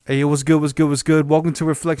Hey, what's good, what's good, what's good? Welcome to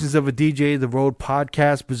Reflections of a DJ, the Road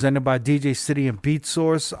podcast presented by DJ City and Beat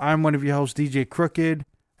Source. I'm one of your hosts, DJ Crooked.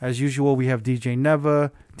 As usual, we have DJ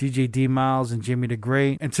Neva, DJ D Miles, and Jimmy the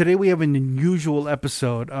Great. And today we have an unusual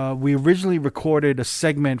episode. We originally recorded a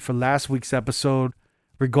segment for last week's episode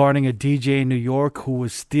regarding a DJ in New York who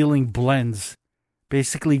was stealing blends,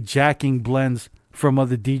 basically jacking blends from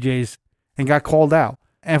other DJs, and got called out.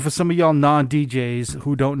 And for some of y'all non-DJs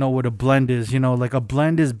who don't know what a blend is, like a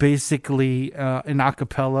blend is basically an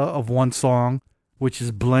acapella of one song, which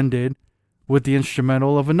is blended with the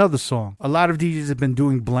instrumental of another song. A lot of DJs have been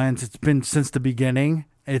doing blends. It's been since the beginning.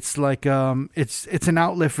 It's like it's an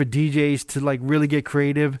outlet for DJs to like really get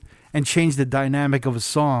creative and change the dynamic of a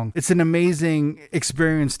song. It's an amazing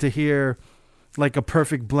experience to hear like a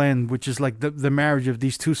perfect blend, which is like the marriage of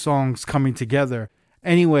these two songs coming together.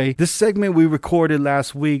 Anyway, this segment we recorded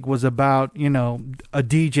last week was about, a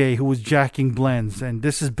DJ who was jacking blends, and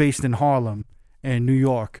this is based in Harlem in New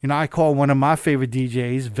York. I call one of my favorite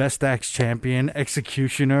DJs, Vestax Champion,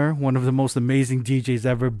 Executioner, one of the most amazing DJs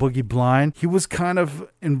ever, Boogie Blind. He was kind of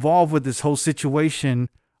involved with this whole situation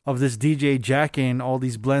of this DJ jacking all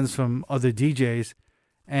these blends from other DJs.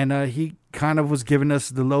 And he kind of was giving us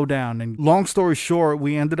the lowdown. And long story short,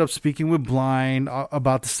 we ended up speaking with Blind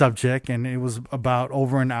about the subject. And it was about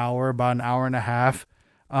an hour and a half.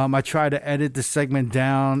 I tried to edit the segment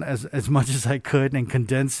down as much as I could and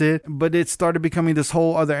condense it. But it started becoming this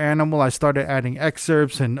whole other animal. I started adding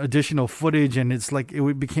excerpts and additional footage. And it's like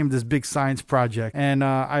it became this big science project. And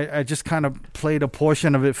I just kind of played a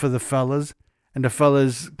portion of it for the fellas. And the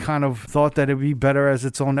fellas kind of thought that it'd be better as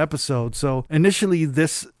its own episode. So initially,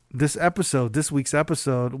 this week's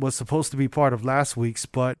episode was supposed to be part of last week's,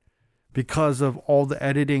 but because of all the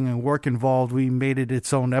editing and work involved, we made it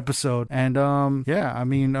its own episode. And to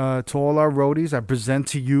all our roadies, I present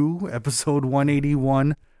to you episode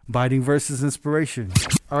 181, Biting versus Inspiration.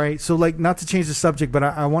 All right, so not to change the subject, but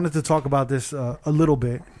I wanted to talk about this a little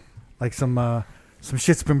bit, like some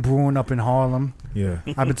shit's been brewing up in Harlem. Yeah.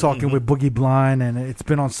 I've been talking with Boogie Blind, and it's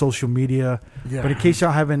been on social media. Yeah. But in case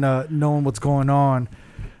y'all haven't known what's going on,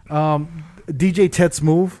 DJ Ted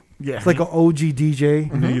Smooth. Yeah. It's like an OG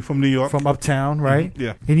DJ. From New York. From Uptown, right?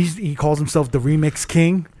 Yeah. And he calls himself the Remix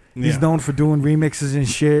King. He's known for doing remixes and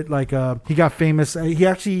shit. He got famous. He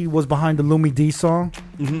actually was behind the Lumi D song.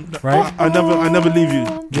 Mm-hmm. Right? I never leave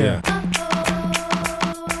you. Yeah.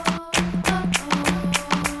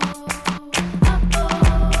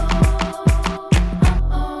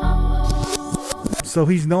 So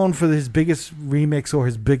he's known for his biggest remix or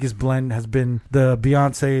his biggest blend has been the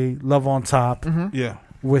Beyonce Love on Top. Mm-hmm. Yeah.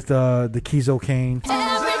 With the Kizo Kane.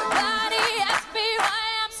 Everybody ask me why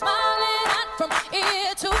I'm smiling from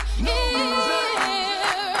ear to ear.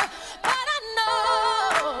 But I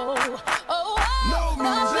know,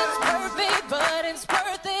 nothing's perfect, but it's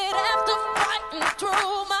worth it after fighting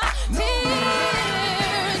through my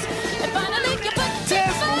tears. And finally you put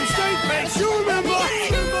Test on straight face, you remember?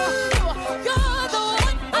 You're the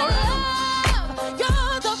one I love.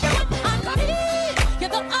 You're the one I need. You're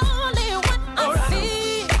the only one I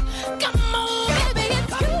see. Come on, baby,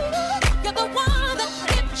 it's you. You're the one that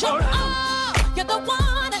gives your all. You're the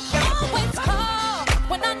one that always calls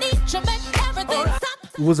when I need you, make everything stop.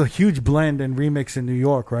 It was a huge blend and remix in New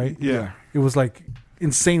York, right? Yeah. It was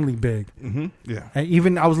insanely big. Mm-hmm. Yeah. And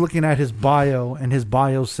even I was looking at his bio, and his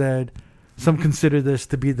bio said, some consider this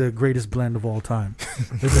to be the greatest blend of all time.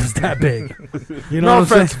 It's that big. No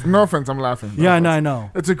offense. No offense. I'm laughing. Yeah, I know.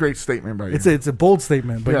 It's a great statement by you. It's a bold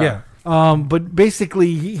statement, but yeah. But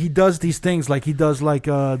basically, he does these things he does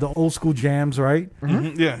the old school jams, right?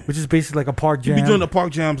 Mm-hmm. Yeah. Which is basically like a park jam. He be doing the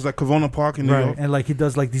park jams like Corona Park in New York. And he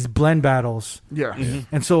does these blend battles. Yeah.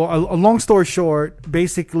 Mm-hmm. And so a long story short,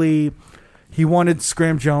 basically, he wanted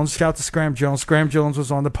Scram Jones. Shout out to Scram Jones. Scram Jones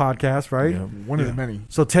was on the podcast, right? Yeah, one of the many.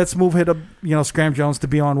 So Ted Smooth hit up, Scram Jones to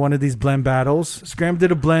be on one of these blend battles. Scram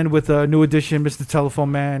did a blend with New Edition, Mr.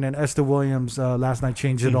 Telephone Man, and Esther Williams. Last Night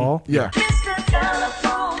Changed It All. Yeah. Mr.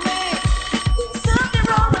 Telephone Man, something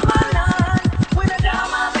wrong with my line. When I dial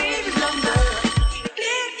my baby's number,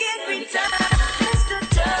 can't get me time. Mr.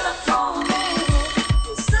 Telephone Man,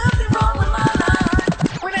 something wrong with my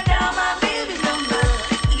line. When I dial my baby's number,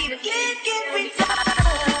 can't get me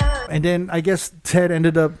time. And then I guess Ted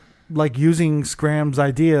ended up using Scram's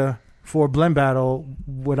idea for a blend battle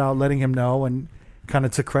without letting him know, and kind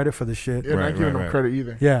of took credit for the shit. Yeah, not giving him credit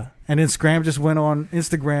either. Yeah. And then Scram just went on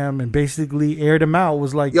Instagram and basically aired him out.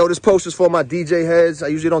 Was like, yo, this post is for my DJ heads. I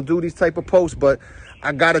usually don't do these type of posts, but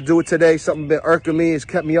I got to do it today. Something been irking me. It's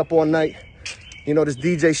kept me up all night. This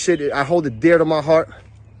DJ shit, I hold it dear to my heart.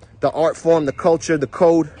 The art form, the culture, the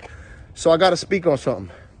code. So I got to speak on something.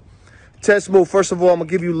 Ted Smooth, first of all, I'm going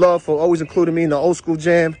to give you love for always including me in the old school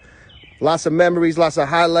jam. Lots of memories, lots of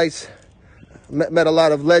highlights. Met a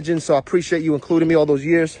lot of legends, so I appreciate you including me all those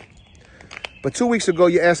years. But 2 weeks ago,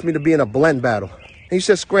 you asked me to be in a blend battle. And you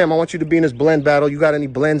said, Scram, I want you to be in this blend battle. You got any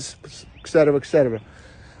blends, et cetera, et cetera.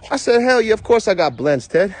 I said, hell yeah, of course I got blends,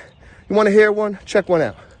 Ted. You want to hear one? Check one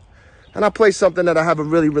out. And I played something that I haven't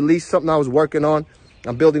really released, something I was working on.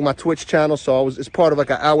 I'm building my Twitch channel, so it's part of like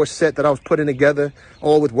an hour set that I was putting together,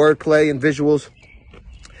 all with wordplay and visuals.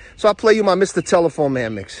 So I play you my Mr. Telephone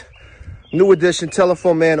Man mix. New edition,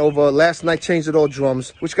 Telephone Man over Last Night Changed It All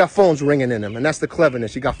drums, which got phones ringing in them, and that's the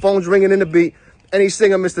cleverness. You got phones ringing in the beat, and he's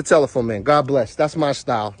singing Mr. Telephone Man. God bless. That's my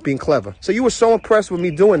style, being clever. So you were so impressed with me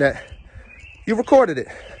doing that, you recorded it.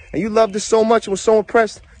 And you loved it so much and was so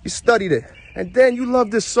impressed, you studied it. And then you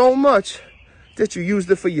loved it so much that you used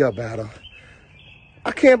it for your battle.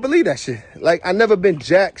 I can't believe that shit. Like, I never been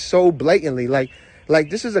jacked so blatantly. Like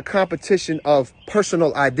this is a competition of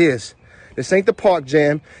personal ideas. This ain't the park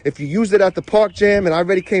jam. If you used it at the park jam and I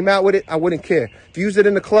already came out with it, I wouldn't care. If you used it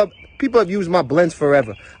in the club, people have used my blends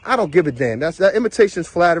forever. I don't give a damn. That imitation's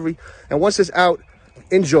flattery. And once it's out,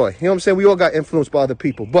 enjoy. You know what I'm saying? We all got influenced by other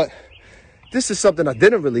people. But this is something I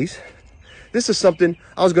didn't release. This is something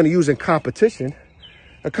I was going to use in competition.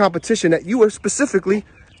 A competition that you were specifically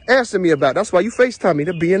asking me about. That's why you FaceTime me,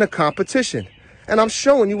 to be in a competition. And I'm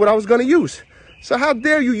showing you what I was going to use. So how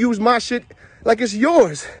dare you use my shit like it's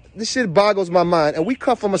yours? This shit boggles my mind. And we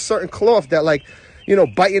cut from a certain cloth that, like, you know,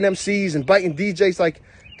 biting MCs and biting DJs,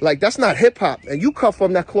 like that's not hip hop. And you cut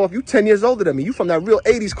from that cloth. You 10 years older than me. You from that real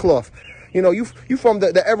 80s cloth. You know, you from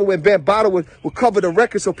the era when Bambaataa would cover the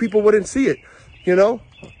record so people wouldn't see it, you know?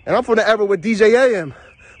 And I'm from the era where DJ AM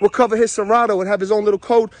would cover his Serato and have his own little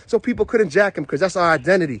code so people couldn't jack him, because that's our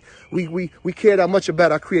identity. We care that much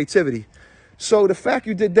about our creativity. So the fact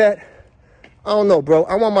you did that, I don't know, bro.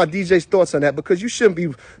 I want my DJ's thoughts on that, because you shouldn't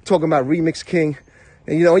be talking about Remix King.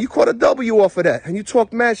 And, you know, you caught a W off of that. And you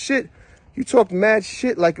talked mad shit. You talked mad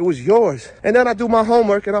shit like it was yours. And then I do my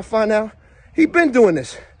homework and I find out he been doing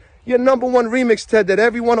this. Your number one remix, Ted, that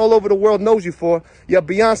everyone all over the world knows you for, your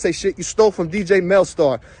Beyonce shit you stole from DJ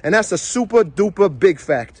Melstar. And that's a super duper big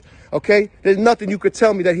fact, okay? There's nothing you could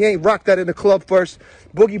tell me that he ain't rocked that in the club first.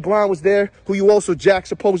 Boogie Blind was there, who you also jacked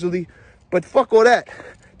supposedly. But fuck all that.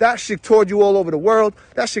 That shit toured you all over the world.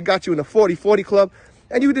 That shit got you in the 40-40 club.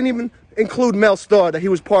 And you didn't even include Melstar, that he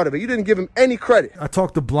was part of it. You didn't give him any credit. I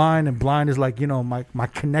talked to Blind, and Blind is like, you know, my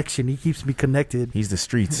connection. He keeps me connected. He's the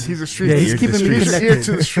streets. He's a street. Yeah, he's keeping me He's ear connected.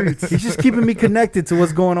 to the streets. He's just keeping me connected to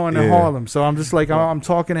what's going on in Yeah. Harlem. So I'm just like, I'm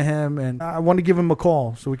talking to him, and I want to give him a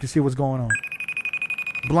call so we can see what's going on.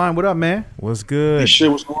 Blind, what up, man? What's good? Hey,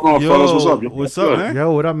 shit, what's going on, Yo, fellas? What's up? Yo, what's up, man?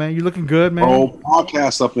 Yo, what up, man? You looking good, man? Bro,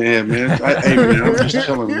 podcast up in here, man. Hey, man, I'm just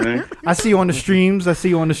chilling, man. I see you on the streams. I see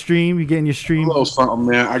you on the stream. You getting your A stream. little something,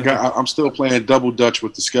 man. I'm still playing double dutch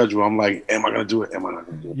with the schedule. I'm like, am I gonna do it? Am I not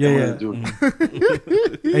gonna do it? Yeah, Am I yeah. gonna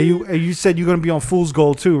do it? And you said you're gonna be on Fool's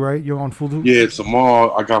Gold too, right? You're on Fool's Gold. Yeah,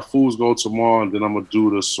 tomorrow. I got Fool's Gold tomorrow, and then I'm gonna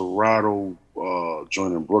do the Serato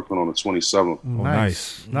joint in Brooklyn on the 27th.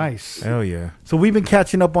 Oh, Nice. Hell yeah. So we've been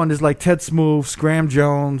catching up on this, like Ted Smooth, Scram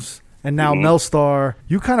Jones, and now Melstar.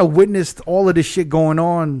 You kind of witnessed all of this shit going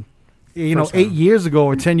on, you know, 8 years ago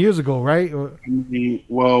or 10 years ago, right?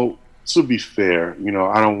 Well, to be fair, you know,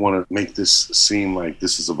 I don't want to make this seem like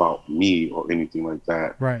this is about me or anything like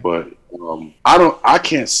that. Right. But I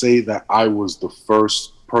can't say that I was the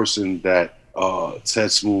first person that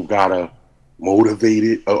Ted Smooth got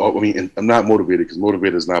motivated. I mean, I'm not motivated, because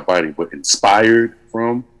motivated is not biting, but inspired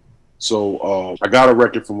from. So I got a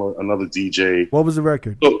record from another DJ. What was the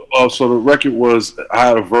record? So the record was, I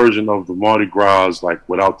had a version of the Mardi Gras, like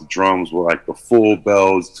without the drums, with like the full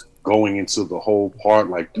bells going into the whole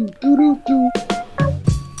part, like do do do do.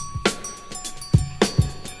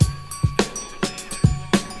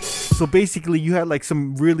 So basically, you had like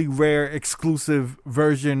some really rare exclusive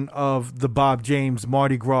version of the Bob James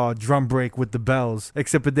Mardi Gras drum break with the bells,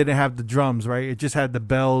 except it didn't have the drums, right? It just had the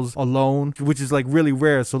bells alone, which is like really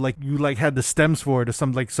rare. So like you like had the stems for it, or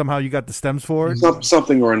something, like somehow you got the stems for it,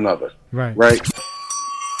 Something or another, right? right?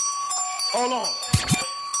 Hold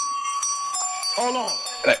on.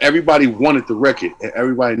 Everybody wanted the record, and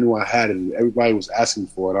everybody knew I had it, and everybody was asking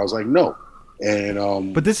for it. I was like, no.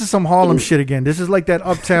 And But this is some Harlem shit again. This is like that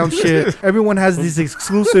uptown shit. Everyone has these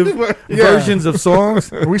exclusive versions of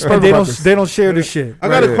songs. We spoke And they about don't this. they don't share the shit. I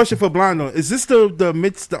got a Right. question for Blind though. Is this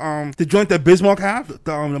the joint that Bismarck have?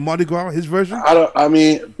 The Mardi Gras, his version? I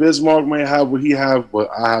mean, Bismarck may have what he have, but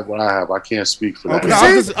I have what I have. I can't speak for that.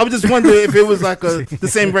 Okay, I was just wondering if it was like the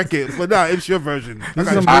same record, but nah, it's your version. I This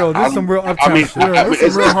got is you. this is some real uptown I mean, shit.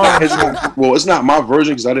 it's not my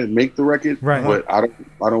version because I didn't make the record. Right. But I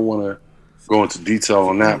don't want to go into detail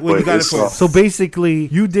on that. What you But got it it's for? So basically,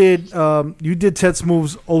 you did Ted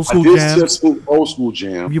Smooth's Old I School did Jam. Old School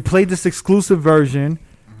Jam. You played this exclusive version,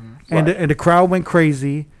 and Right. the crowd went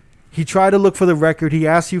crazy. He tried to look for the record. He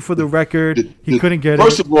asked you for the record. He couldn't get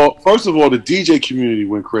First it. of all, the DJ community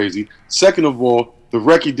went crazy. Second of all, the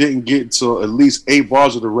record didn't get until at least 8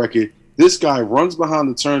 bars of the record. This guy runs behind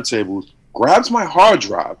the turntables, grabs my hard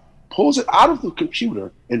drive, pulls it out of the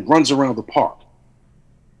computer, and runs around the park.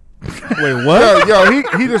 Wait, what? Yo,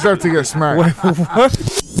 he deserved to get smacked. What? Hold on,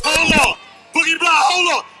 Boogie Blind,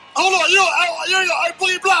 hold on, you ain't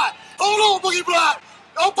Boogie Blind. Hold on, Boogie Blind.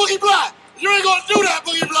 Oh, Boogie Blind, you ain't gonna do that,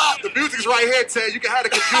 Boogie Blind. The music's right here, Ted. You can have the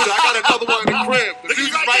computer. I got another one in the crib. The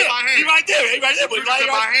music's right in my hand. He right there, Boogie Blind.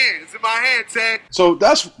 It's in my hand, Ted. So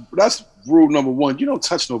that's rule number 1. You don't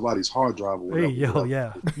touch nobody's hard drive or whatever. Hey, yo,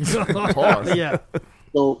 yeah. Pause. Yeah.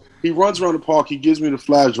 So he runs around the park. He gives me the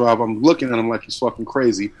flash drive. I'm looking at him like he's fucking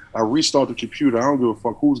crazy. I restart the computer. I don't give a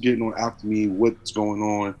fuck who's getting on after me, what's going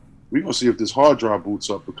on. We're going to see if this hard drive boots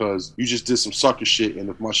up because you just did some sucker shit. And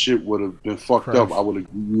if my shit would have been fucked up, you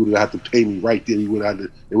would have had to pay me right there. It would have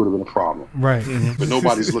been a problem. Right. But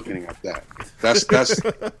nobody's looking at that.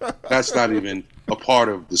 That's not even a part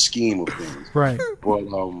of the scheme of things. Right. But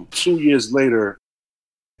 2 years later,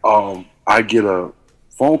 I get a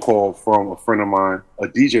phone call from a friend of mine, a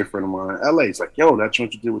DJ friend of mine in LA. He's like, yo, that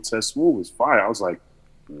joint you did with Ted Smooth is fire. I was like,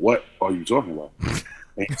 what are you talking about?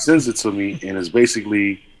 And he sends it to me, and it's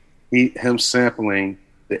basically him sampling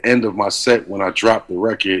the end of my set when I dropped the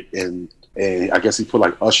record, and I guess he put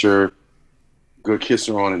like Usher, Good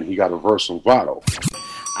Kisser on, and he got a verse from Vado.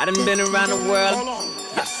 I done been around the world.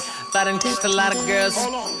 I done kissed a lot of girls.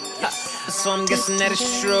 So I'm guessing that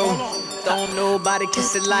it's true. Don't nobody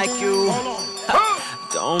kiss it like you.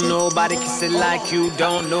 Don't nobody kiss it like you.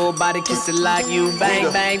 Don't nobody kiss it like you.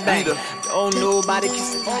 Bang, bang, bang. Don't nobody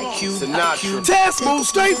kiss it like you. Like you. Ted Smooth,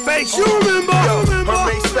 straight face, you remember?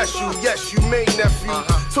 Hermaid special, yes, you made nephew.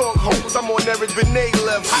 Talk hoes, I'm on Eric Benet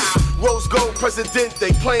level. Rose gold president,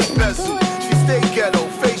 they plain bezel. She stay ghetto,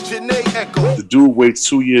 face Janae Echo. The dude waits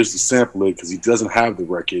 2 years to sample it because he doesn't have the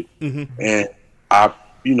record. And I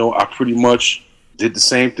pretty much did the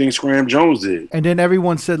same thing Scram Jones did. And then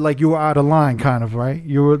everyone said like you were out of line, kind of, right?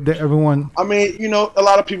 Everyone. I mean, a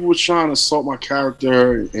lot of people were trying to assault my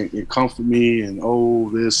character and comfort me and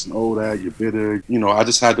this and that, you're bitter. I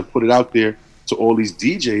just had to put it out there to all these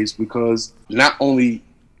DJs because not only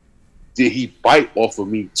did he bite off of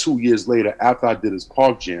me 2 years later after I did his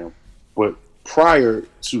Park Jam, but prior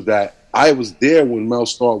to that, I was there when Mel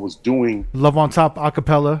Starr was doing Love on Top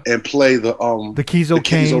acapella and play the Keys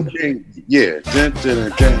O'Kane. Yeah. Dun, dun,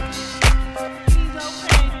 dun, dun.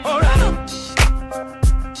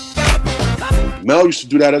 Mel used to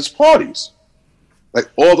do that at his parties. Like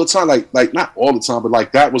all the time, like not all the time, but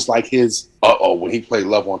like that was like his when he played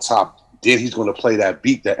Love on Top, then he's gonna play that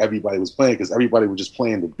beat that everybody was playing because everybody was just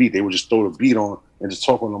playing the beat. They would just throw the beat on and just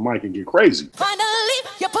talk on the mic and get crazy. Finally,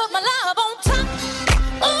 you put my love on top.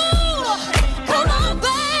 Ooh, come on,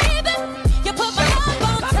 baby. You put my love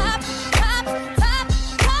on top,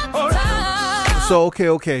 top. So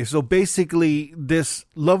okay. So basically, this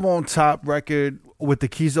Love on Top record with the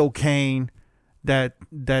Keys O'Kane that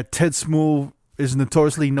Ted Smooth is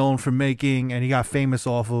notoriously known for making, and he got famous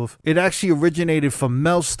off of. It actually originated from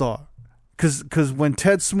Mel Starr, because when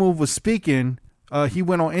Ted Smooth was speaking, he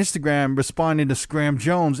went on Instagram responding to Scram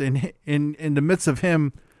Jones, and in the midst of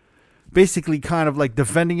him basically kind of like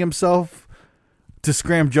defending himself to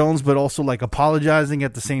Scram Jones, but also like apologizing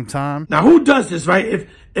at the same time. Now, who does this, right?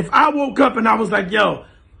 If I woke up and I was like, yo,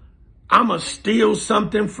 I'ma steal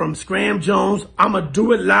something from Scram Jones, I'ma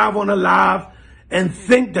do it live on a live, and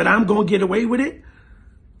think that I'm gonna get away with it,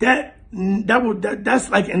 that's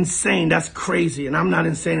like insane. That's crazy. And I'm not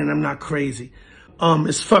insane and I'm not crazy.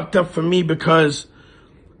 It's fucked up for me because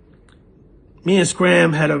me and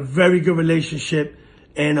Scram had a very good relationship,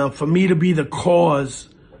 and for me to be the cause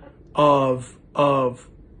of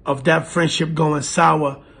that friendship going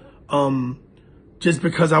sour, just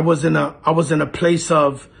because I was in a place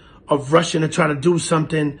of rushing to try to do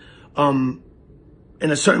something in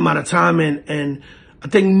a certain amount of time, and I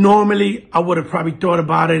think normally I would have probably thought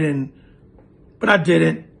about it, but I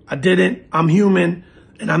didn't. I didn't. I'm human,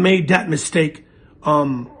 and I made that mistake.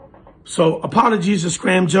 So apologies to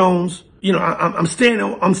Scram Jones. You know, I'm standing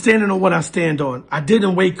on what I stand on. I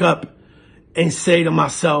didn't wake up and say to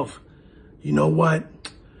myself, you know what?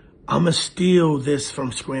 I'm going to steal this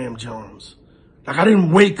from Scram Jones. Like, I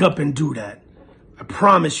didn't wake up and do that. I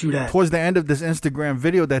promise you that. Towards the end of this Instagram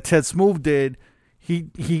video that Ted Smooth did,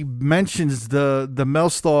 he mentions the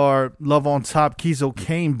Melstar Love on Top Kizo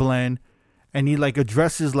Kane blend, and he like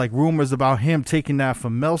addresses like rumors about him taking that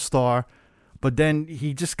from Melstar, but then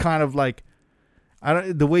he just kind of like,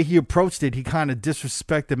 the way he approached it, he kind of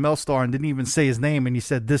disrespected Melstar and didn't even say his name, and he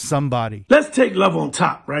said this somebody. Let's take Love on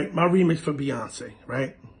Top, right? My remix for Beyonce,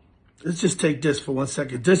 right? Let's just take this for 1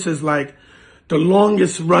 second. This is like the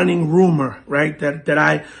longest running rumor, right?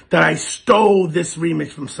 That I stole this remix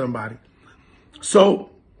from somebody.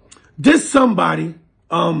 So this somebody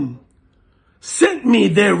sent me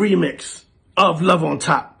their remix of Love on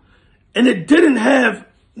Top, and it didn't have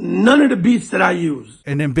none of the beats that I used.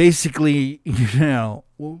 And then basically, you know,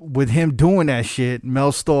 with him doing that shit,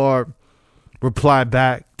 Melstar replied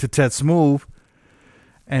back to Ted Smooth,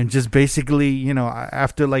 and just basically, you know,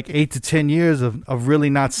 after like 8 to 10 years of really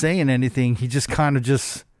not saying anything, he just kind of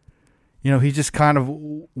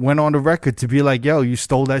went on the record to be like, yo, you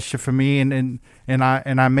stole that shit from me, and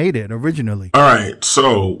I made it originally. All right,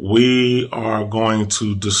 so we are going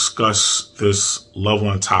to discuss this Love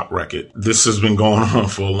on Top record. This has been going on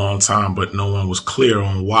for a long time, but no one was clear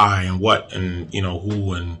on why and what and, you know,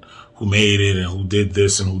 who made it and who did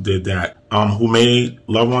this and who did that. Who made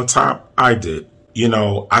Love on Top? I did. You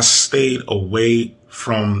know, I stayed away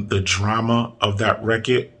from the drama of that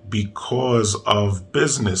record because of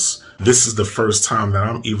business. This is the first time that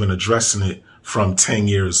I'm even addressing it from 10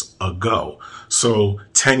 years ago. So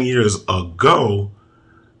 10 years ago,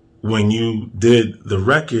 when you did the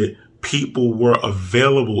record, people were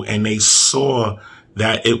available and they saw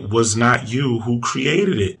that it was not you who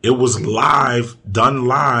created it. It was live, done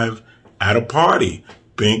live at a party.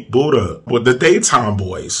 Pink Buddha with the Daytime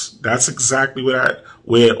Boys. That's exactly where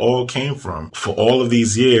it all came from. For all of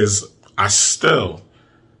these years, I still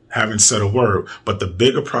haven't said a word. But the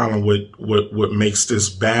bigger problem with what makes this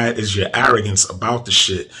bad is your arrogance about the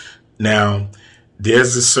shit. Now,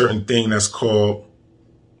 there's a certain thing that's called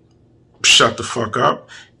shut the fuck up,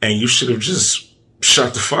 and you should have just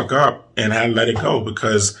shut the fuck up and had let it go,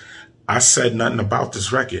 because I said nothing about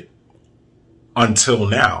this record until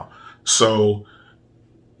now. So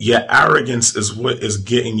your arrogance is what is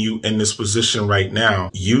getting you in this position right now.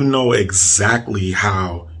 You know exactly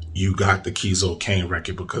how you got the Kizo Kane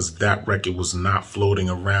record, because that record was not floating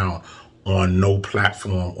around on no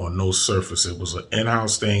platform or no surface. It was an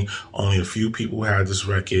in-house thing. Only a few people had this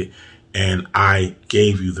record, and I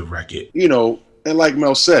gave you the record. You know, and like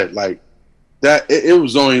Mel said, like that, it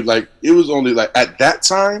was only like at that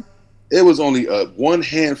time, it was only one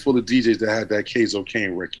handful of DJs that had that Kizo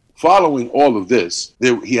Kane record. Following all of this,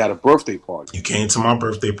 he had a birthday party. You came to my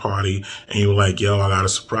birthday party and you were like, yo, I got a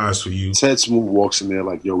surprise for you. Ted Smooth walks in there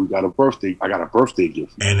like, yo, I got a birthday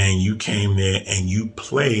gift. And then you came there and you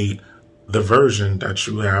played the version that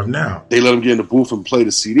you have now. They let him get in the booth and play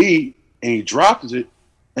the CD, and he dropped it,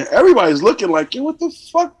 and everybody's looking like, yo, what the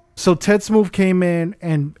fuck? So Ted Smooth came in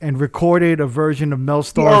and recorded a version of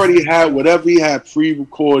Melstar. He already had whatever he had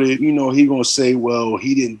pre-recorded. You know, he gonna say, well,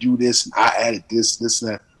 he didn't do this, and I added this, and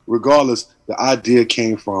that. Regardless, the idea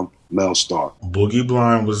came from Melstar. Boogie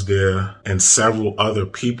Blind was there, and several other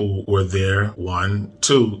people were there. 1,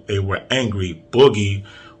 2, they were angry. Boogie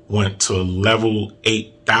went to level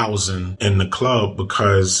 8,000 in the club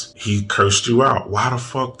because he cursed you out. Why the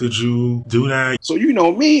fuck did you do that? So you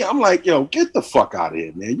know me, I'm like, yo, get the fuck out of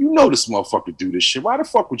here, man. You know this motherfucker do this shit. Why the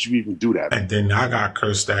fuck would you even do that? And then I got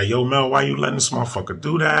cursed at. Yo, Mel, why you letting this motherfucker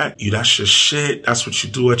do that? That's your shit. That's what you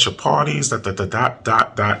do at your parties.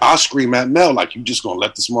 I scream at Mel like, you just gonna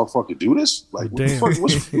let this motherfucker do this? Like, what the fuck?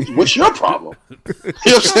 What's your problem? You know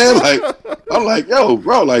what I'm saying? Like, I'm like, yo,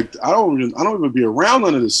 bro, like, I don't even be around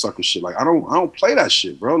none of this sucker shit. Like, I don't play that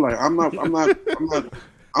shit, bro. Like, I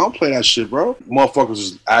don't play that shit, bro. Motherfuckers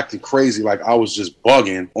was acting crazy like I was just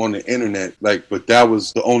bugging on the internet. Like, but that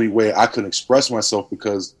was the only way I could express myself,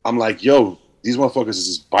 because I'm like, yo, these motherfuckers is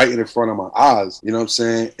just biting in front of my eyes. You know what I'm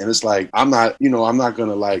saying? And it's like, I'm not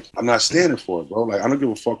standing for it, bro. Like, I don't give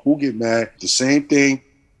a fuck who get mad. The same thing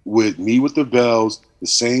with Me with the Bells. The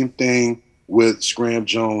same thing with Scram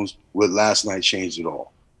Jones with Last Night Changed It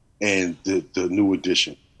All and the new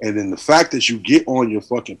edition. And then the fact that you get on your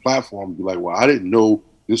fucking platform and be like, well, I didn't know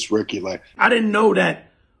this record. Like, I didn't know that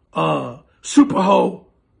Super Ho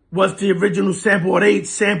was the original sample, or they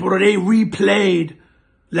sampled or they replayed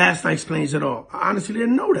Last Night Explains It All. I honestly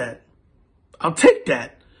didn't know that. I'll take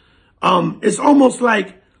that. It's almost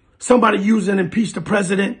like somebody using Impeach the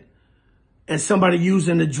President and somebody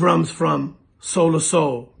using the drums from Soul of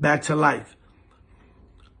Soul, Back to Life.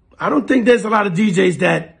 I don't think there's a lot of DJs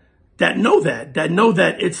that know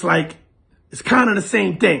that it's like, it's kind of the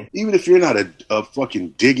same thing. Even if you're not a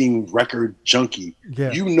fucking digging record junkie,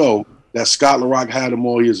 Yeah. you know that Scott LaRock had him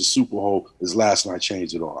all years as Super Hole. His Last Night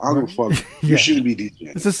Changed It All. I don't give a fuck. Yeah. You shouldn't be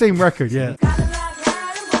DJing. It's the same record, yeah.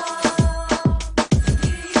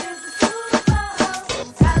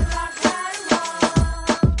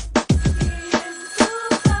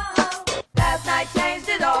 Last night changed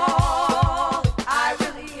it all. I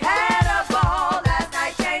really had a ball. Last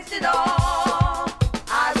night changed it all.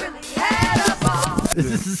 I really had a ball. This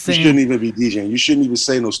is the You same. shouldn't even be DJing. You shouldn't even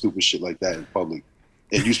say no stupid shit like that in public.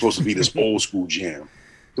 And you're supposed to be this old school jam. Get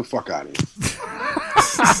the fuck out of here.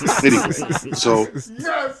 Anyway, so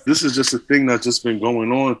this is just a thing that's just been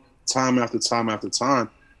going on time after time after time.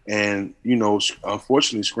 And, you know,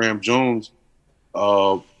 unfortunately, Scram Jones,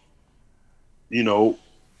 you know,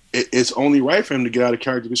 it's only right for him to get out of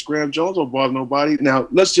character because Scram Jones don't bother nobody. Now,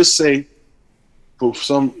 let's just say for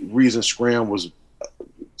some reason Scram was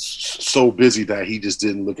so busy that he just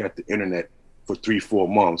didn't look at the internet for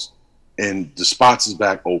 3-4 months, and the spots is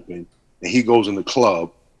back open, and he goes in the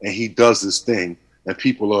club and he does this thing, and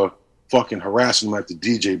people are fucking harassing him at the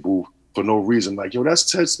DJ booth for no reason. Like, yo,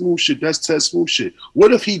 that's Ted Smooth shit. That's Ted Smooth shit.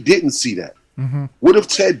 What if he didn't see that? Mm-hmm. What if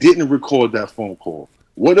Ted didn't record that phone call?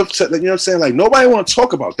 What if Ted, you know what I'm saying? Like, nobody want to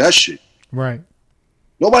talk about that shit. Right.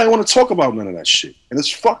 Nobody want to talk about none of that shit, and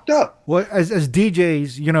it's fucked up. Well, as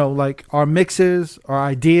DJs, you know, like our mixes, our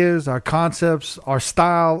ideas, our concepts, our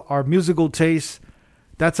style, our musical tastes,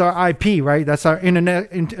 that's our IP, right? That's our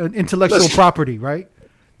intellectual Listen. property, right?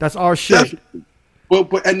 That's our shit. Definitely.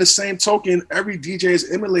 But in the same token, every DJ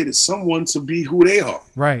has emulated someone to be who they are.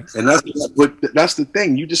 Right. And that's the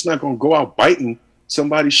thing. You're just not gonna go out biting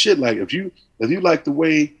somebody's shit. Like if you like the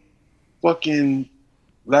way fucking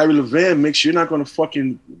Larry Levan mix, you're not gonna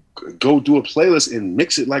fucking go do a playlist and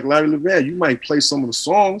mix it like Larry Levan. You might play some of the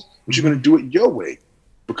songs, but you're gonna do it your way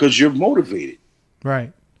because you're motivated.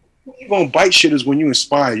 Right. When you gonna bite shit is when you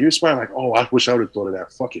inspire. You're inspired like, oh, I wish I would have thought of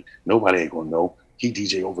that. Fuck it. Nobody ain't gonna know. He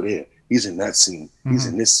DJ over there. He's in that scene. He's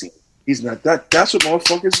in this scene. He's not that. That's what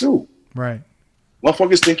motherfuckers do. Right.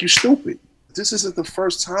 Motherfuckers think you stupid. This isn't the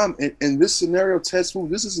first time in this scenario, Ted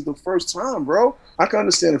Smooth. This isn't the first time, bro. I can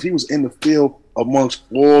understand if he was in the field amongst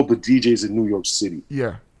all the DJs in New York City. Yeah. You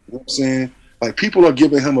know what I'm saying? Like, people are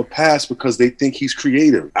giving him a pass because they think he's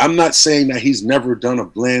creative. I'm not saying that he's never done a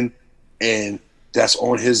blend and that's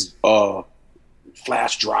on his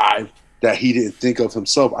flash drive that he didn't think of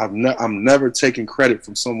himself. I'm never taking credit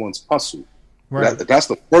from someone's hustle. Right. That's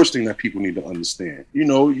the first thing that people need to understand. You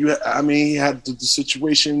know, he had the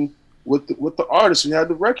situation with the artist he had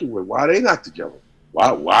the record with. Why are they not together? Why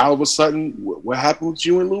all of a sudden, what happened with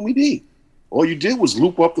you and Lumi D? All you did was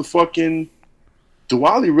loop up the fucking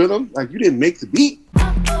Diwali rhythm. Like, you didn't make the beat.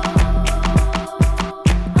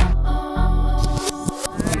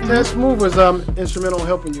 Ted Smooth was instrumental in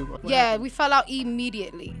helping you. Yeah, we fell out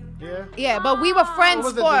immediately. Yeah. Yeah, but we were friends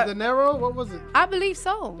What for. was it? The Nero? What was it? I believe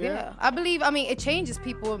so. Yeah. I mean, it changes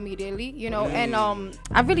people immediately, you know. And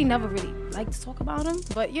I really never really liked to talk about him,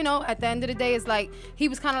 but you know, at the end of the day, it's like he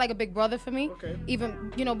was kind of like a big brother for me. Okay.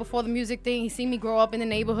 Even, you know, before the music thing, he seen me grow up in the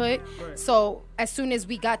neighborhood. Right. So as soon as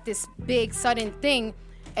we got this big sudden thing,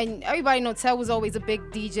 and everybody know Ted was always a big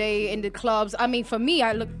DJ in the clubs. I mean, for me,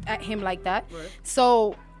 I looked at him like that. Right.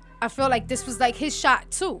 So I feel like this was like his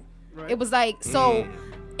shot too. Right. It was like so.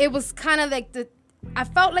 It was kind of like I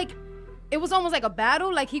felt like it was almost like a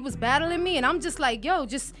battle, like he was battling me, and I'm just like, yo,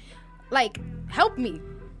 just like help me,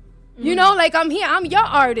 you know, like I'm here, I'm your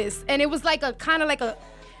artist, and it was like a kind of like a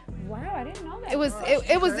wow, I didn't know that. It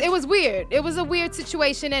was weird. It was a weird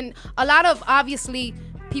situation, and a lot of obviously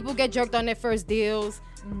people get jerked on their first deals.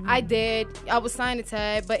 I did. I was signed to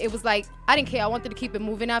Ted, but it was like I didn't care. I wanted to keep it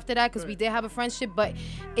moving after that because we did have a friendship, but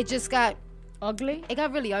it just got ugly. It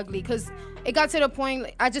got really ugly because it got to the point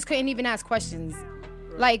like, I just couldn't even ask questions.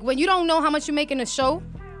 Like when you don't know how much you make in a show,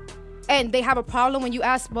 and they have a problem when you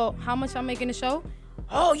ask, well, how much I'm making a show?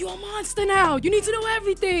 Oh, you a monster now. You need to know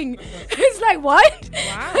everything. It's like what?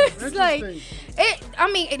 Wow. It's like it.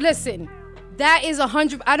 I mean, listen. That is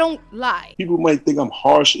 100. I don't lie. People might think I'm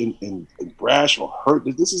harsh and brash or hurt.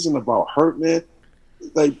 This isn't about hurt, man.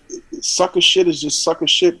 Like, sucker shit is just sucker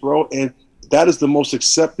shit, bro. And that is the most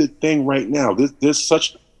accepted thing right now. There's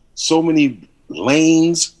so many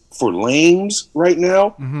lanes for lames right now.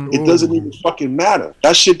 Mm-hmm. It doesn't even fucking matter.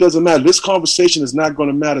 That shit doesn't matter. This conversation is not going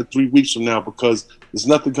to matter 3 weeks from now because there's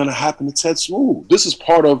nothing gonna happen to Ted Smooth. This is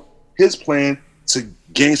part of his plan to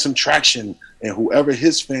gain some traction, and whoever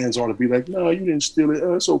his fans are to be like, no, you didn't steal it.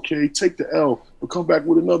 Oh, it's okay. Take the L, but come back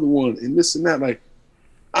with another one, and this and that. Like,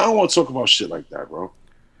 I don't want to talk about shit like that, bro.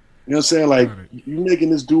 You know what I'm saying? Like, you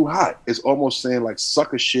making this dude hot. It's almost saying like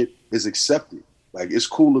sucker shit is accepted. Like, it's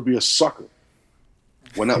cool to be a sucker.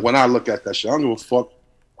 When I look at that shit, I don't give a fuck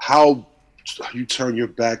how you turn your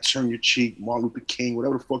back, turn your cheek, Martin Luther King,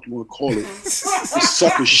 whatever the fuck you want to call it. It's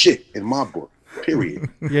sucker shit in my book. Period.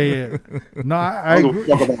 Yeah. No, I don't agree.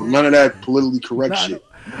 give a fuck about none of that politically correct shit.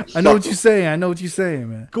 I know what you're saying. I know what you're saying,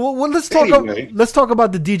 man. Well, let's talk. Let's talk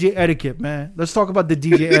about the DJ etiquette, man. Let's talk about the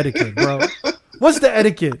DJ etiquette, bro. What's the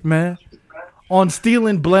etiquette, man? On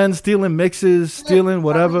stealing blends, stealing mixes, stealing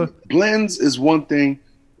whatever. Blends is one thing.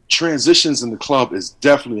 Transitions in the club is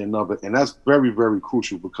definitely another, and that's very, very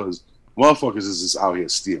crucial because motherfuckers is just out here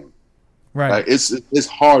stealing. Right. Like, it's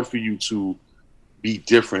hard for you to be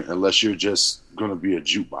different unless you're just gonna be a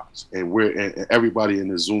jukebox, and everybody in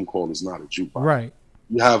this Zoom call is not a jukebox. Right.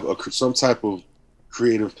 You have some type of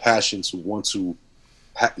creative passion to want to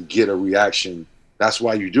get a reaction. That's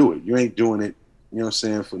why you do it. You ain't doing it, you know what I'm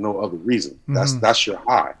saying, for no other reason. That's your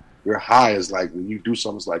high. Your high is like when you do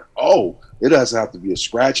something, it's like, oh, it doesn't have to be a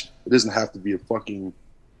scratch. It doesn't have to be a fucking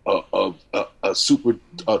a super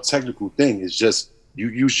technical thing. It's just you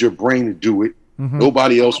use your brain to do it. Mm-hmm.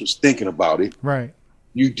 Nobody else was thinking about it. Right.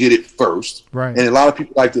 You did it first. Right. And a lot of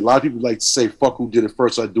people like to say, fuck who did it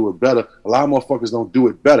first, I do it better. A lot of motherfuckers don't do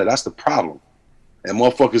it better. That's the problem. And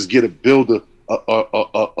motherfuckers build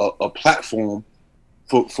a platform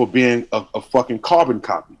for being a fucking carbon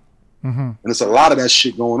copy. Mm-hmm. And there's a lot of that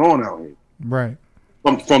shit going on out here. Right.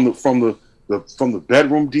 From the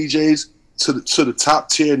bedroom DJs to the top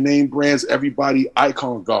tier name brands, everybody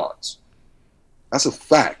icon gods. That's a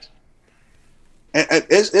fact. And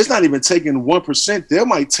it's not even taking 1%. They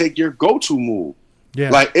might take your go-to move. Yeah.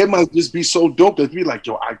 Like, it might just be so dope that be like,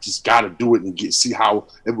 yo, I just gotta do it and see how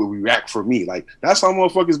it will react for me. Like, that's how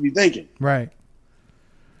motherfuckers be thinking. Right.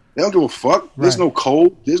 They don't give a fuck. There's no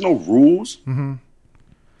code. There's no rules. Mm-hmm.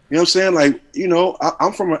 You know what I'm saying? Like, you know,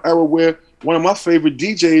 I'm from an era where one of my favorite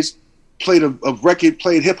DJs played a record,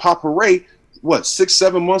 played Hip Hop Hooray,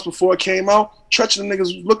 6-7 months before it came out. Tretch and the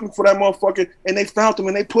niggas was looking for that motherfucker, and they found him,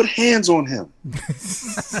 and they put hands on him.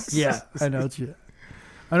 Yeah, I know what you're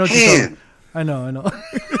talking. I know.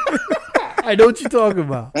 I know what you're talking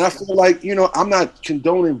about. And I feel like, you know, I'm not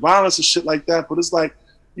condoning violence and shit like that, but it's like,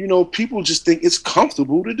 you know, people just think it's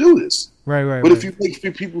comfortable to do this. Right. But if you make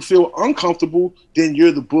people feel uncomfortable, then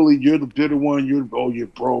you're the bully, you're the bitter one, you're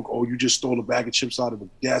broke, you just stole a bag of chips out of a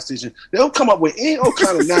gas station. They'll come up with any old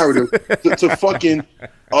kind of narrative to fucking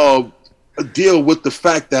deal with the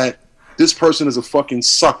fact that this person is a fucking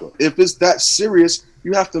sucker. If it's that serious,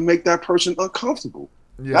 you have to make that person uncomfortable.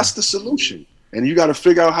 Yeah. That's the solution. And you got to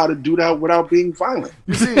figure out how to do that without being violent.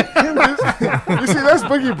 You see, that's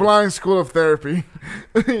Boogie Blind School of Therapy.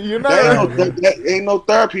 You're not. That ain't no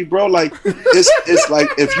therapy, bro. Like, it's like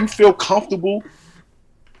if you feel comfortable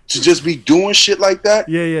to just be doing shit like that,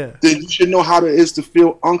 yeah, then you should know how it is to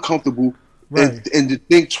feel uncomfortable. Right. And to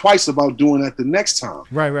think twice about doing that the next time.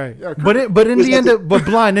 Right. Yeah, but in the end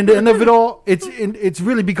of it all, it's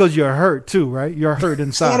really because you're hurt too, right? You're hurt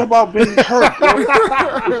inside. It's not about being hurt, bro.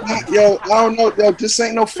 Yo, I don't know. Yo, this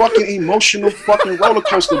ain't no fucking emotional fucking roller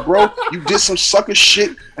coaster, bro. You did some sucker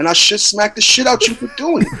shit, and I should smack the shit out you for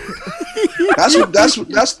doing it.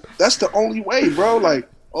 That's the only way, bro. Like,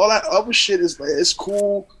 all that other shit is, it's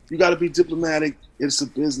cool. You got to be diplomatic. It's a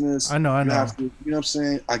business. I know. You have to, you know what I'm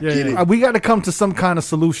saying? I get it. We got to come to some kind of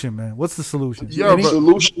solution, man. What's the solution? The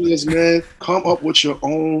solution is, man, come up with your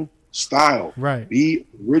own style. Right. Be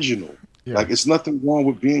original. Yeah. Like, it's nothing wrong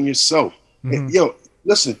with being yourself. Mm-hmm. And, yo,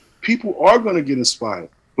 listen, people are going to get inspired,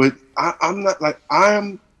 but I'm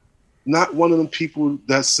not one of them people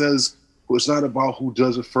that says, well, it's not about who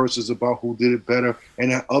does it first, it's about who did it better,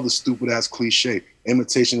 and that other stupid ass cliche.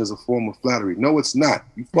 Imitation is a form of flattery. No, it's not.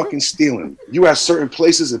 You fucking stealing. You at certain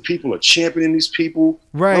places and people are championing these people.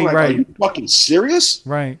 Right, like, right. Are you fucking serious?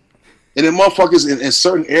 Right. And then motherfuckers in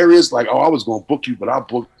certain areas, like, I was going to book you, but I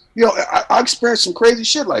booked. You know, I experienced some crazy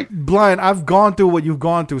shit. Like, Blind, I've gone through what you've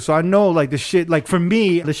gone through, so I know, like, the shit, like, for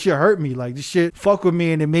me, the shit hurt me. Like, the shit fuck with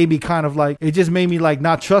me, and it made me kind of, like, it just made me, like,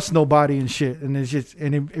 not trust nobody and shit. And it's just,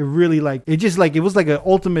 and it really, like, it just, like, it was like an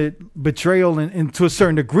ultimate betrayal and to a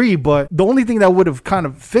certain degree. But the only thing that would have kind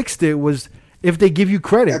of fixed it was if they give you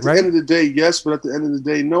credit, right? At the end of the day, yes, but at the end of the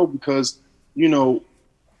day, no, because, you know,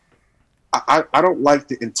 I don't like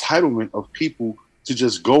the entitlement of people to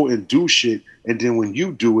just go and do shit, and then when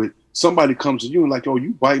you do it, somebody comes to you and like, "Oh,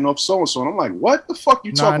 you biting off so and so," and I'm like, "What the fuck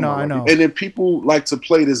you talking about?" I know. And then people like to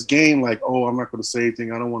play this game like, "Oh, I'm not going to say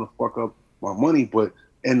anything. I don't want to fuck up my money." But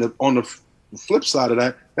on the flip side of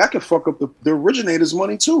that can fuck up the originator's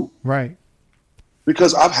money too. Right.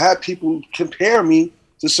 Because I've had people compare me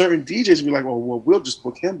to certain DJs and be like, "Oh, well, we'll just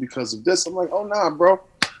book him because of this." I'm like, "Oh, nah, bro.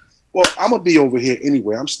 Well, I'm gonna be over here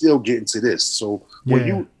anyway. I'm still getting to this. So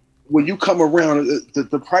when you come around,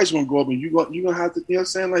 the price gonna go up, and you're gonna have to, you know what I'm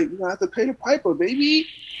saying? Like, you're gonna have to pay the piper, baby."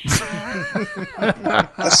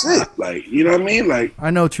 That's it. Like, you know what I mean? Like,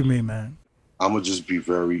 I know what you mean, man. I'm gonna just be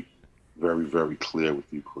very, very, very clear with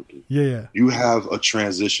you, Crooked. Yeah. You have a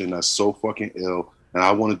transition that's so fucking ill, and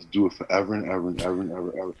I wanted to do it forever and ever and ever and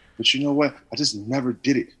ever and ever. But you know what? I just never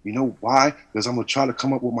did it. You know why? Because I'm gonna try to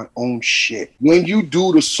come up with my own shit. When you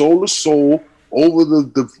do the Soul to Soul over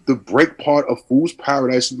the break part of Fool's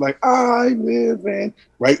Paradise, it's like, I live in,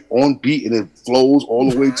 right on beat, and it flows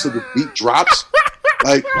all the way to the beat drops.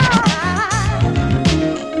 Like,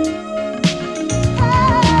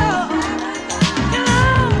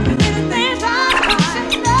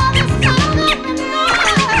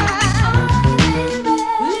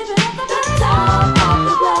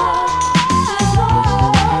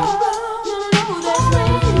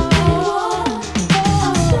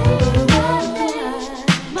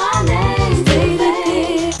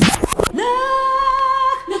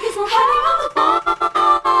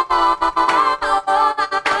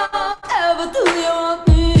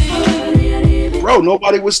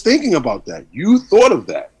 nobody was thinking about that. You thought of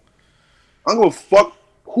that. I'm gonna fuck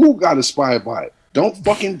who got inspired by it. Don't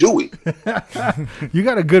fucking do it. You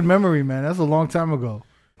got a good memory, man. That's a long time ago.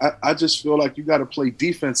 I just feel like you got to play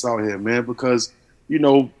defense out here, man, because, you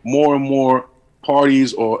know, more and more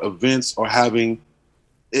parties or events are having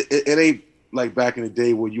it ain't like back in the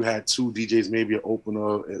day where you had 2 DJs, maybe an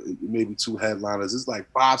opener, maybe 2 headliners. It's like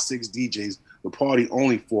 5-6 DJs. The party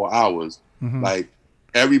only 4 hours. Mm-hmm. Like,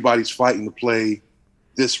 everybody's fighting to play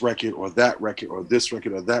this record or that record or this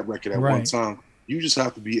record or that record at one time. You just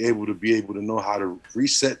have to be able to know how to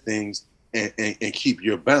reset things and keep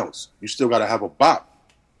your bounce. You still got to have a bop.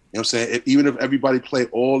 You know what I'm saying? Even if everybody play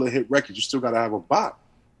all the hit records, you still got to have a bop.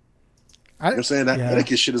 You know what I'm saying? That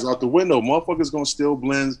etiquette shit is out the window. Motherfuckers going to steal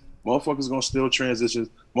blends. Motherfuckers going to steal transitions.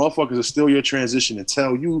 Motherfuckers will steal your transition and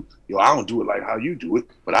tell you, yo, I don't do it like how you do it,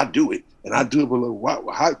 but I do it. And I do it, but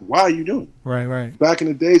like, why are you doing it? Right. Back in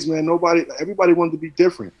the days, man, everybody wanted to be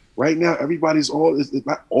different. Right now, everybody's it's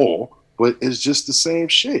not all, but it's just the same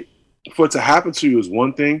shit. For it to happen to you is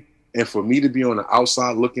one thing, and for me to be on the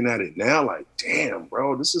outside looking at it now, like, damn,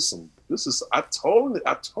 bro, I told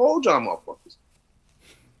y'all motherfuckers.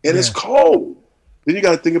 And it's cold. Then you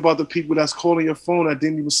got to think about the people that's calling your phone that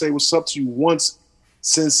didn't even say what's up to you once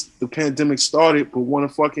since the pandemic started, but want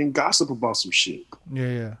to fucking gossip about some shit.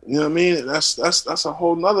 Yeah. You know what I mean? That's a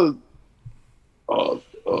whole nother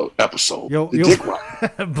episode. Dick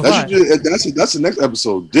riding. That's the next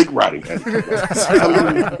episode. Dick riding. You know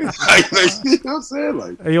what I'm saying?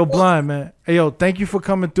 Like, hey, yo, Blind, man. Hey, yo, thank you for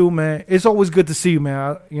coming through, man. It's always good to see you,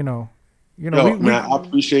 man. Man, I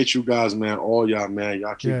appreciate you guys, man. All y'all, man.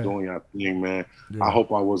 Y'all keep doing y'all thing, man. Yeah. I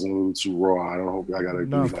hope I wasn't a little too raw. I don't hope y'all got to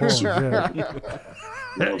do like super. You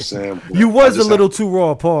know what I'm saying? But you was a little too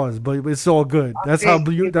raw, pause, but it's all good. That's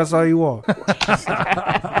how you are.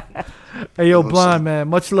 Hey, yo, Blind, man.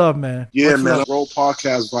 Much love, man. Yeah, much man. Love. Roll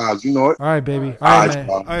podcast vibes. You know it. All right, baby. All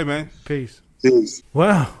right, man. Peace.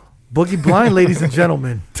 Wow. Boogie Blind, ladies and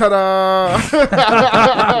gentlemen. Ta-da!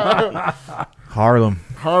 Harlem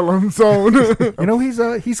Zone. You know,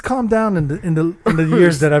 he's calmed down in the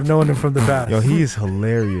years that I've known him from the past. Yo, he is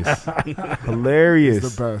hilarious. Hilarious.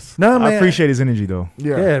 He's the best. No, man. I appreciate his energy though.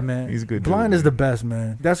 Yeah, man. He's good. Blind is the best,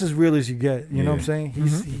 man. That's as real as you get. You know what I'm saying?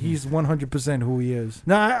 He's 100% who he is.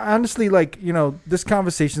 Now, I honestly, like, you know, this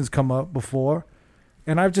conversation's come up before,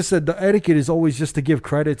 and I've just said the etiquette is always just to give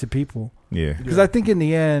credit to people. Yeah. Because I think in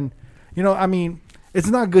the end, you know, I mean, it's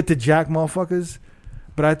not good to jack motherfuckers.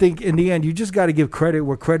 But I think in the end, you just got to give credit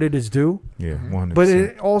where credit is due. Yeah, 100%. But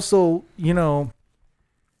it also, you know,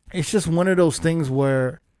 it's just one of those things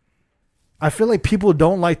where I feel like people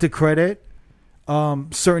don't like to credit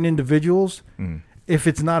certain individuals if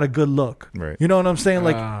it's not a good look. Right. You know what I'm saying?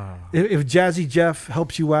 Like if Jazzy Jeff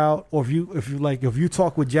helps you out, or if you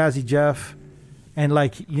talk with Jazzy Jeff, and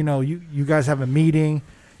like, you know, you guys have a meeting,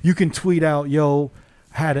 you can tweet out, yo,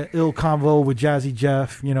 had an ill convo with Jazzy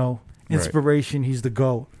Jeff, you know. Inspiration, he's the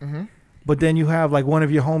GOAT. Mm-hmm. But then you have like one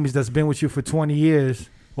of your homies that's been with you for 20 years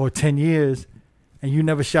or 10 years, and you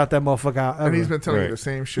never shout that motherfucker out ever. And he's been telling you the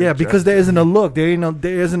same shit. Yeah, because there isn't a look. There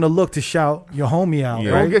isn't a look to shout your homie out. Yeah.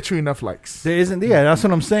 Right? Won't get you enough likes. There isn't. Yeah, that's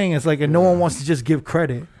what I'm saying. It's like, and no one wants to just give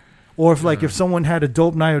credit. Or if like if someone had a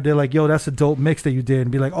dope night, or they're like, "Yo, that's a dope mix that you did," and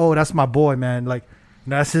be like, "Oh, that's my boy, man." Like,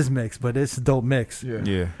 no, that's his mix, but it's a dope mix.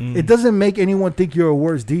 Yeah. It doesn't make anyone think you're a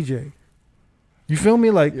worse DJ. You feel me?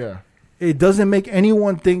 Like, it doesn't make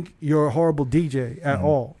anyone think you're a horrible DJ at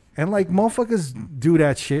all. And like motherfuckers do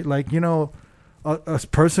that shit. Like, you know, a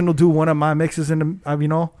person will do one of my mixes in the, you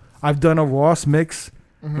know, I've done a Ross mix.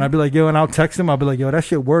 And I'd be like, yo, and I'll text him. I'll be like, yo, that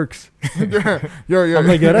shit works. Yeah. I'm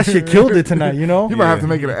like, yo, that shit killed it tonight, you know? You might have to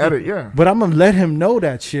make it an edit, But I'm going to let him know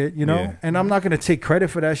that shit, you know? And I'm not going to take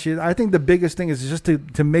credit for that shit. I think the biggest thing is just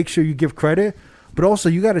to make sure you give credit. But also,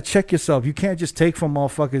 you got to check yourself. You can't just take from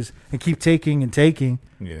motherfuckers and keep taking and taking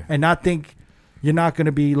and not think you're not going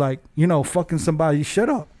to be like, you know, fucking somebody. Shut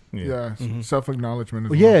up. Yeah, self-acknowledgement.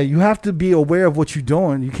 Well, yeah, you have to be aware of what you're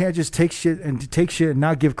doing. You can't just take shit and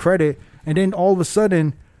not give credit. And then all of a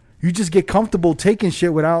sudden, you just get comfortable taking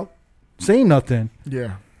shit without saying nothing.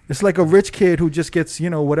 Yeah. It's like a rich kid who just gets, you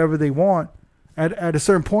know, whatever they want. At a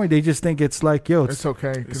certain point, they just think it's like, yo, it's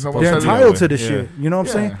okay. They're entitled to the shit. You know what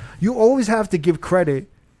I'm saying? You always have to give credit.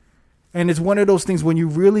 And it's one of those things when you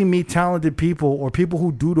really meet talented people or people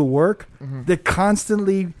who do the work, they're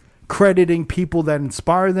constantly crediting people that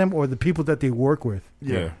inspire them or the people that they work with.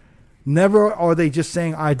 Yeah. Never are they just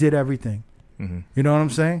saying, I did everything. You know what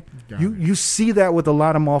I'm saying? You see that with a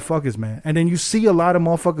lot of motherfuckers, man. And then you see a lot of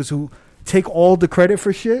motherfuckers who take all the credit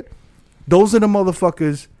for shit. Those are the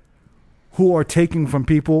motherfuckers who are taking from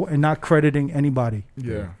people and not crediting anybody.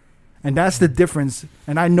 Yeah. And that's the difference.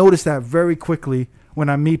 And I notice that very quickly when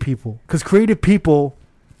I meet people. Because creative people,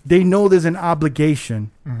 they know there's an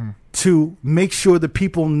obligation to make sure the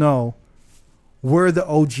people know where the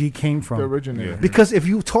OG came from. The originator. Because if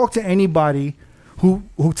you talk to anybody who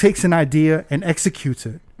takes an idea and executes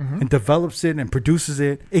it and develops it and produces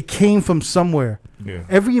it, it came from somewhere. Yeah.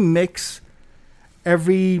 Every mix,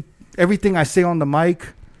 everything I say on the mic,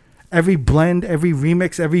 every blend, every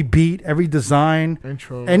remix, every beat, every design,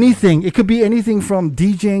 intro, anything. It could be anything from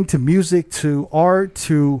DJing to music to art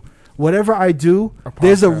to whatever I do.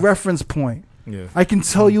 There's a reference point. Yeah. I can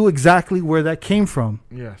tell you exactly where that came from.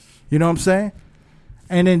 Yes. You know what I'm saying?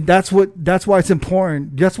 And then that's why it's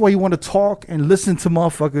important. That's why you want to talk and listen to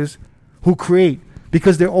motherfuckers who create,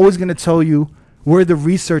 because they're always going to tell you where the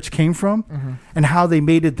research came from and how they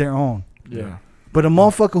made it their own. Yeah. But a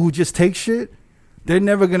motherfucker who just takes shit, they're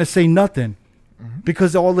never going to say nothing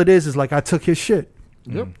because all it is like, I took his shit.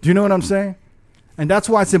 Yep. Do you know what I'm saying? And that's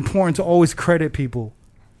why it's important to always credit people,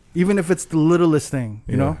 even if it's the littlest thing,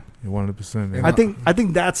 you know? 100%. I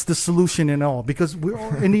think that's the solution in all, because we're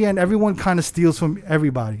all, in the end, everyone kind of steals from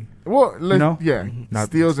everybody. Well, you know?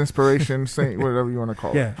 Steals inspiration, say whatever you want to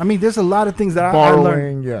call it. Yeah, I mean, there's a lot of things that I Borrowing,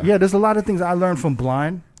 learned. Yeah, there's a lot of things I learned from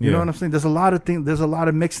Blind. You know what I'm saying? There's a lot of things. There's a lot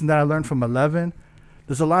of mixing that I learned from 11.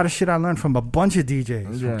 There's a lot of shit I learned from a bunch of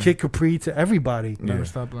DJs, from Kid Capri to everybody. Never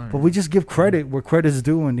stop learning. But we just give credit where credit's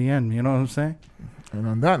due in the end. You know what I'm saying? And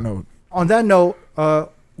on that note,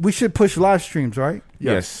 we should push live streams, right?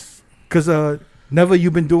 Yes. Because Never,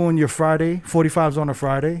 you've been doing your Friday, 45s on a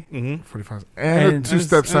Friday. 45s. And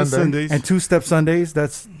two-step Sundays. And two-step Sundays.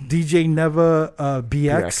 That's DJ Never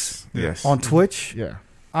BX Yes. on Twitch. Yeah.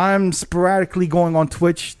 I'm sporadically going on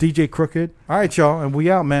Twitch, DJ Crooked. All right, y'all, and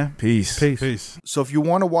we out, man. Peace. So if you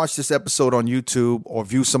want to watch this episode on YouTube or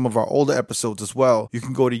view some of our older episodes as well, you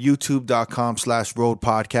can go to youtube.com/Road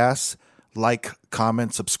Podcasts. Like,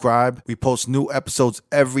 comment, subscribe. We post new episodes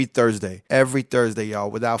every Thursday. Every Thursday, y'all,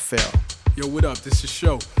 without fail. Yo, what up? This is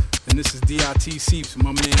Show, and this is DITC from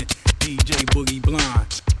my man DJ Boogie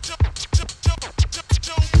Blind.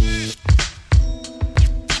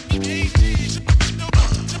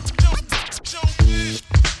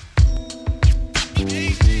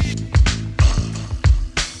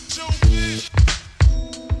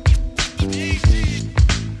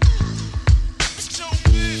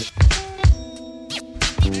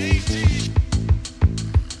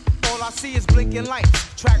 All I see is blinking lights,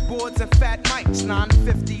 trackboards and fat mics,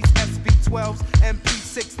 950s, SB12s,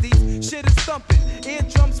 MP60s. Shit is thumping,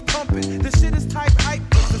 eardrums pumping. The shit is type hype,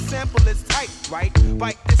 but the sample is tight, right?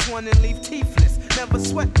 Bite this one and leave teethless. Never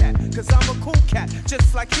sweat that, cause I'm a cool cat,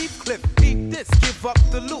 just like Heathcliff. Beat this, give up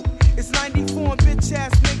the loot. It's 94 and bitch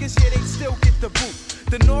ass niggas, yeah, they still get the boot.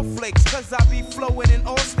 The North Flakes, cause I be flowing in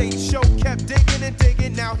all states. Show kept digging and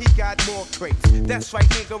digging, now he got more crates. That's right,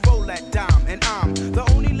 nigga, roll that dime. And I'm the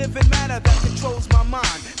only living matter that controls my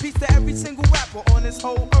mind. Peace to every single rapper on this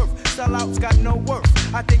whole earth. Sellouts got no worth,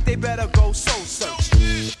 I think they better go soul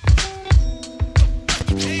search.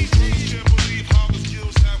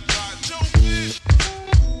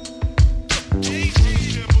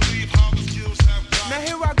 Now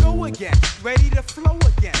here I go again, ready to flow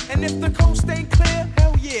again. And if the coast ain't clear,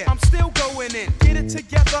 hell yeah, I'm still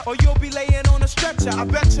or you'll be laying on a stretcher. I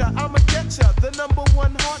betcha I'ma get ya, the number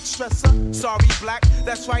one heart stressor. Sorry, black,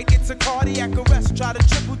 that's right, it's a cardiac arrest. Try to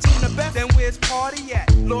triple team the best, then where's party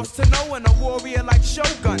at? Lost to no one, a warrior like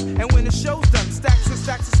Shogun. And when the show's done, stacks and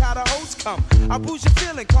stacks is how the hoes come. I boost your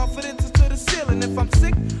feeling, confidence is to the ceiling. If I'm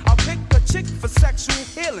sick, I'll pick a chick for sexual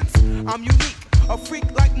healings. I'm unique, a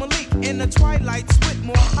freak like Malik. In the twilights with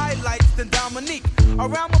more highlights than Dominique.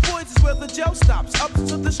 Around my boys is where the jail stops. Up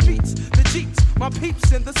to the streets, the jeeps, my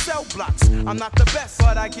peeps in the cell blocks. I'm not the best,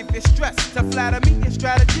 but I give you stress. To flatter me, your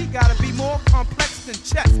strategy gotta be more complex than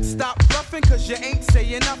chess. Stop bluffing, cause you ain't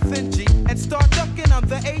saying nothing, G. And start ducking, I'm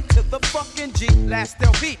the A to the fucking G. Last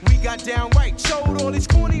LB, we got down right. Showed all these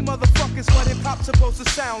corny motherfuckers what hip hop's supposed to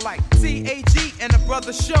sound like. CAG and a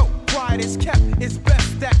brother show. Quiet is kept, it's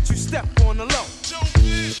best that you step on the low.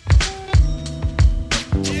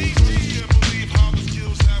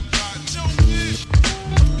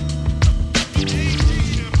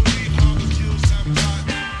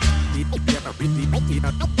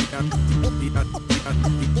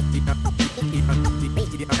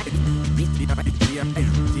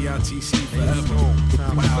 DITC forever.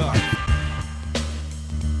 Wow.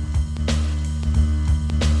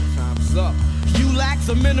 Time's up. You lack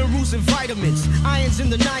the minerals and vitamins, irons in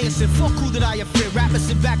the niacin. Fuck who that I afraid. Rappers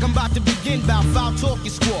sit back, I'm about to begin. Bout foul talk, you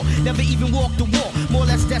squall. Never even walked the walk, more or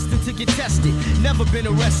less destined to get tested. Never been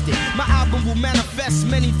arrested. My album will manifest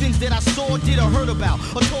many things that I saw, did or heard about,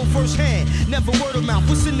 or told firsthand. Never word of mouth.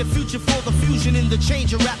 What's in the future for the fusion and the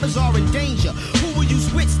change? Rappers are in danger. Who will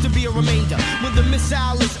use wits to be a remainder? When the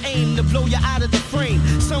missile is aimed to blow you out of the frame.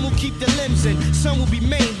 Some will keep their limbs in, some will be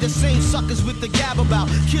maimed. The same suckers with the gab about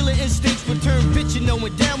killer instincts return bitchin',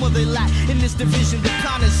 knowing damn well they lack in this division. The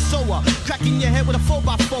connoisseur, cracking your head with a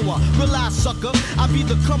 4x4. Realize, sucker, I be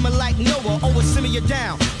the coming like Noah. Always simmer you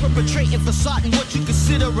down, perpetrating facade and what you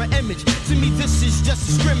consider an image. To me, this is just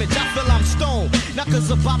a scrimmage. I feel I'm stoned, not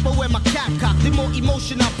cause of Papa wear my cap cock. The more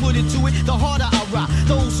emotion I put into it, the harder I rock.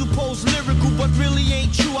 Those who pose lyrical but really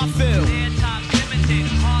ain't true, I feel.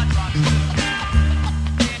 Hard rock.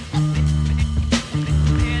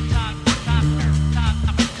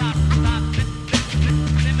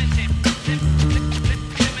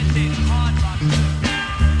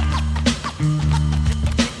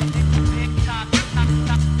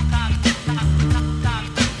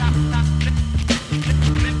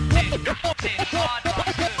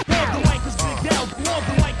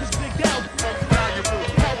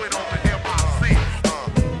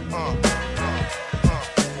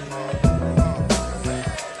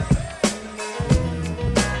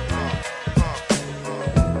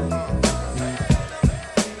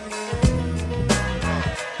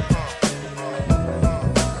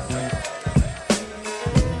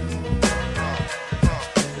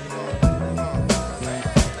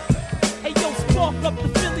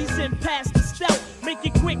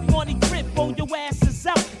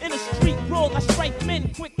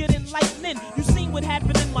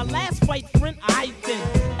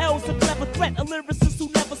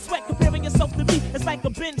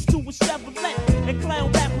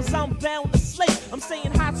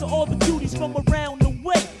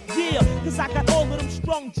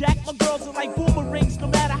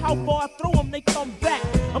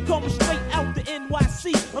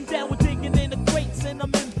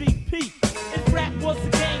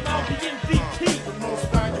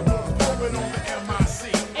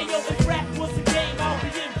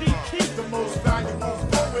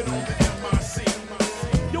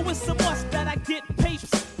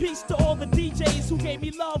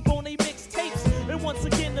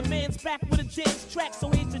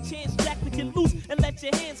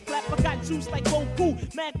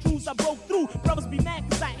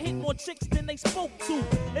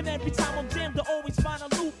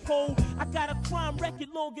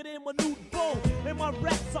 And my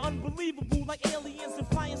raps are unbelievable, like aliens and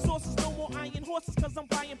flying saucers. No more iron horses, cause I'm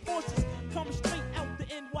buying Porsches. Coming straight out the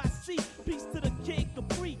NYC. Peace to the